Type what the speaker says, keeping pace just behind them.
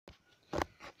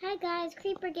Hi guys,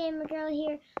 Creeper Gamer Girl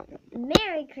here.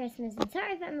 Merry Christmas, and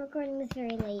sorry if I'm recording this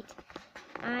very late.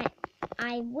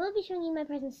 I will be showing you my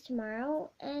presents tomorrow,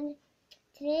 and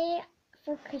today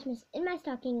for Christmas in my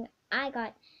stocking I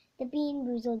got the Bean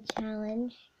Boozled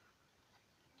challenge.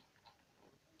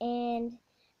 And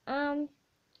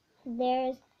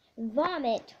there's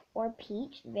vomit or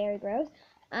peach, very gross.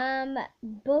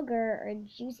 Booger or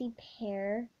juicy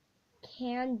pear,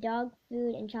 canned dog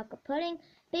food and chocolate pudding,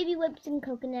 baby whips and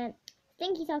coconut,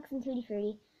 stinky socks and tutti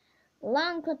frutti,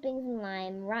 long clippings and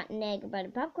lime, rotten egg,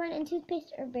 buttered popcorn, and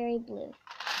toothpaste or berry blue.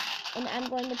 And I'm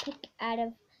going to pick out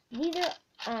of these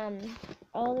are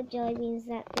all the jelly beans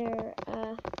that they're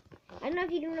I don't know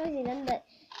if you can really see them, but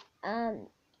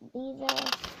these are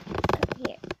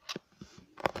here.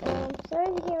 Sorry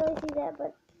if you can't really see that,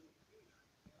 but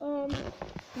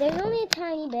there's only a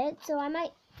tiny bit, so I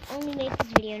might only make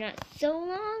this video not so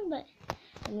long, but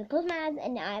I'm going to close my eyes,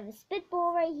 and I have a spit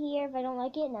bowl right here if I don't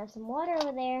like it, and I have some water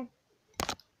over there.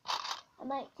 I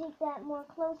might take that more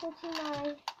closer to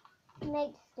my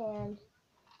nightstand,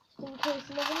 just in case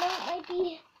you never know, it might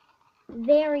be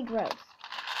very gross.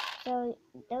 So,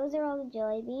 those are all the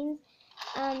jelly beans.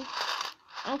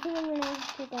 I think I'm going to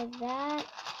take out that.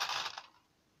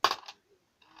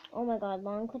 Oh my god,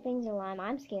 long clippings or lime.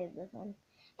 I'm scared of this one.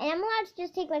 And I'm allowed to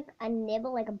just take, like, a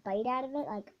nibble, like a bite out of it,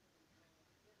 like,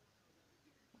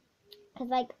 because,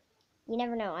 like, you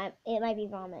never know. It might be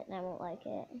vomit, and I won't like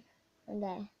it. And,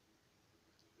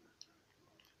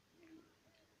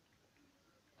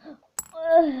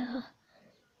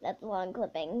 that's long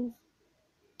clippings.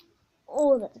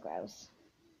 Oh, that's gross.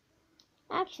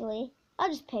 Actually, I'll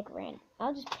just pick random.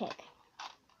 I'm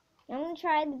going to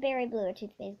try the berry blue or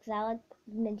toothpaste, because I like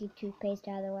minty toothpaste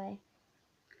out of the way.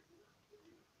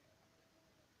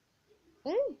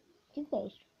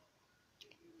 Toothpaste.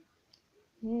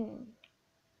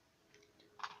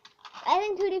 I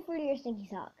think tutti frutti or stinky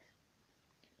socks.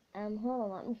 Hold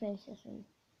on, let me finish this one.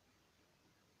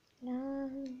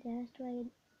 Just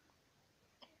wait.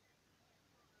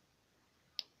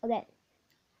 Okay.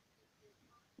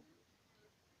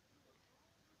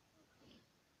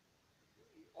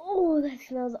 Oh, that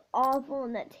smells awful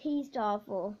and that tastes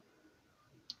awful.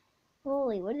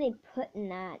 Holy, what do they put in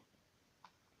that?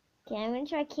 Okay, I'm gonna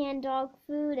try canned dog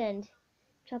food and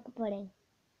chocolate pudding.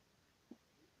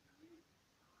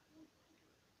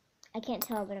 I can't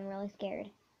tell, but I'm really scared.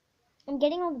 I'm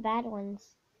getting all the bad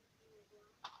ones.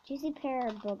 Juicy pear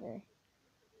or booger.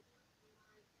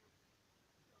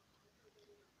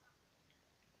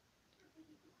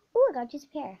 Ooh, I got juicy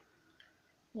pear.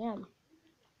 Yum.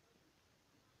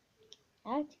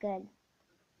 That's good.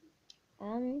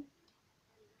 And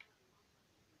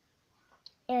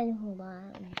hold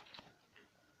on.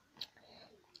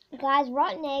 Guys,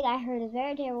 rotten egg I heard is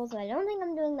very terrible, so I don't think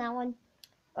I'm doing that one.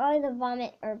 Or the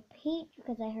vomit or peach,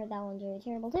 because I heard that one's really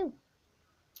terrible too.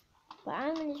 But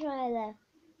I'm going to try the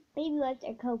baby wipes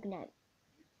or coconut.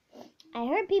 I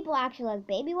heard people actually like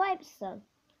baby wipes, so.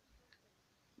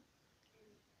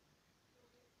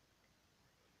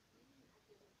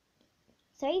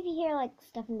 Sorry if you hear like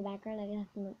stuff in the background,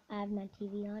 I have my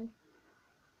TV on.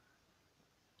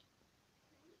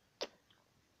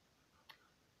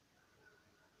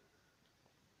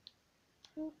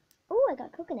 Oh, I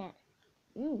got coconut.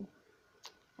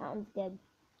 That one's good.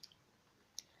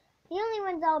 The only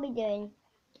ones I'll be doing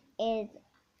is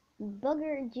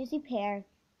booger, juicy pear,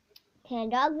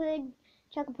 canned dog food,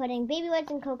 chocolate pudding, baby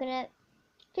wipes and coconut,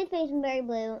 toothpaste and berry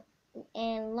blue,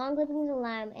 and long clippings of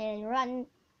lime,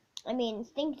 and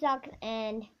stinky socks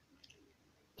and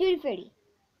tutti frutti.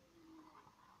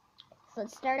 So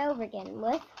let's start over again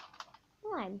with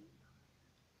lime.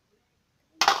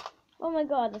 Oh my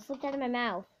god, that slipped out of my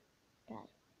mouth. God.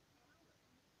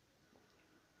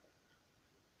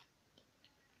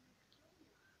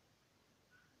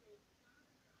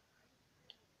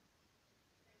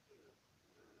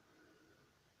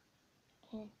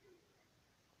 Okay.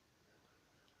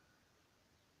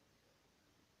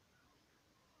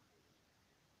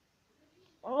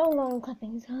 Oh, long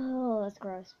clippings. Oh, that's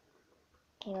gross.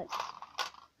 Okay, let's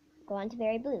go on to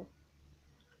berry blue.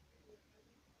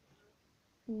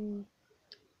 Ooh,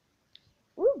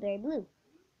 berry blue.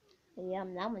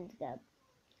 Yum, that one's good.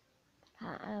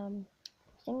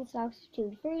 Stinky socks,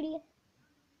 tutti frutti.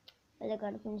 But I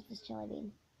gotta finish this jelly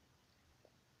bean.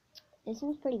 This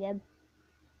one's pretty good.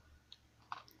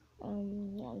 Yeah,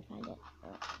 let me find it.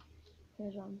 Oh,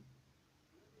 here's one.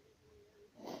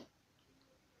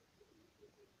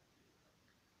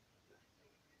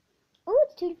 Ooh,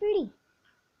 it's tutti frutti.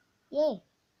 Yay.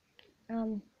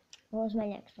 What was my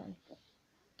next one?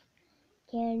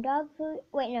 Canned dog food.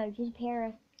 Wait, no, just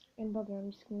pear and booger.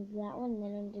 I'm just gonna do that one, and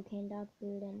then I'm gonna do canned dog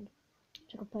food and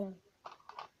chocolate pudding.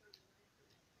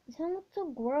 This one looks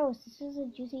so gross. This is a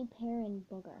juicy pear and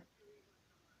booger.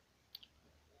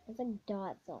 There's like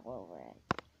dots all over it.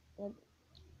 Like,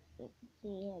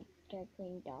 see, like dark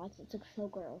green dots. It looks so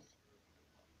gross.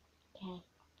 Okay.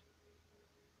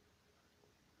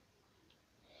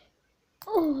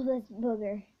 Oh, this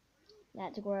booger.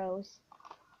 That's gross.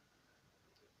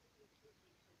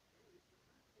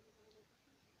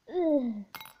 Ugh.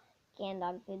 Canned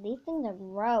dog food. These things are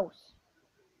gross.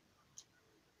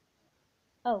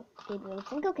 Oh, baby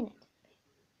wipes and coconut.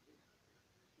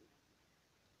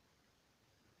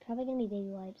 Probably gonna be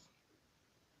baby wipes.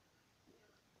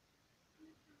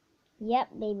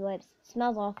 Yep, baby wipes.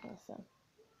 Smells awful, so.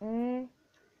 Okay,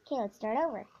 let's start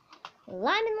over.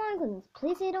 Lime and long clippings.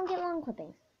 Please say don't get long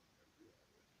clippings.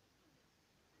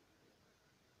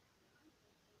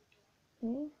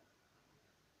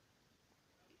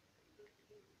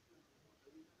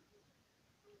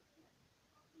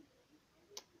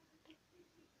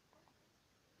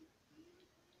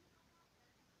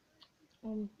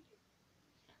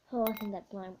 Oh, I think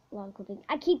that's long clippings.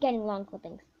 I keep getting long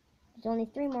clippings. There's only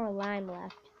 3 more lime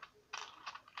left.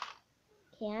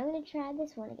 Okay, I'm gonna try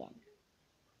this one again.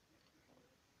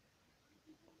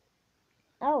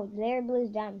 Oh, there blue's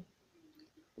done.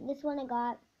 This one I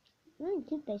got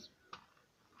toothpaste.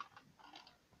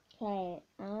 Okay,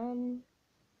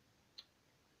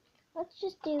 let's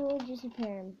just do juicy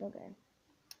pear and booger.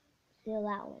 See how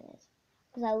that one is.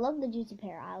 Because I love the juicy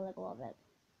pear. I love it.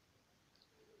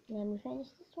 And then we finish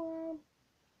this one.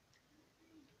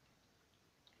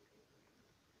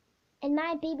 And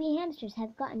my baby hamsters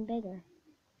have gotten bigger.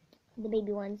 The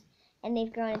baby ones. And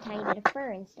they've grown a tiny bit of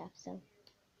fur and stuff, so.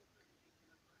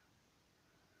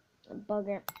 A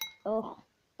booger. Oh,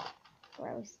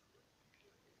 gross.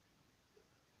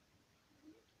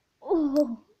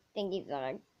 Oh, thank you so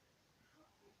much.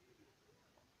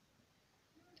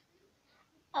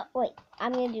 Oh, wait.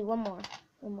 I'm going to do one more.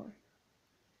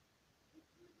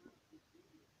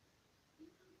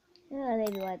 Oh,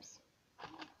 baby wipes.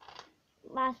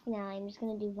 Last finale. I'm just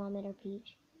going to do vomit or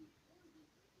peach.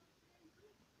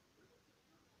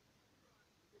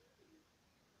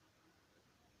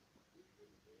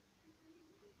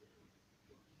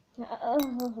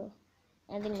 Oh,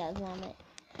 I think that was vomit.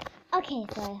 Okay,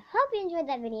 so I hope you enjoyed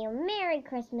that video. Merry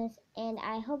Christmas, and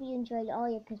I hope you enjoyed all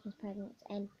your Christmas presents,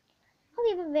 and hope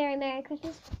you have a very Merry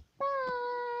Christmas. Bye!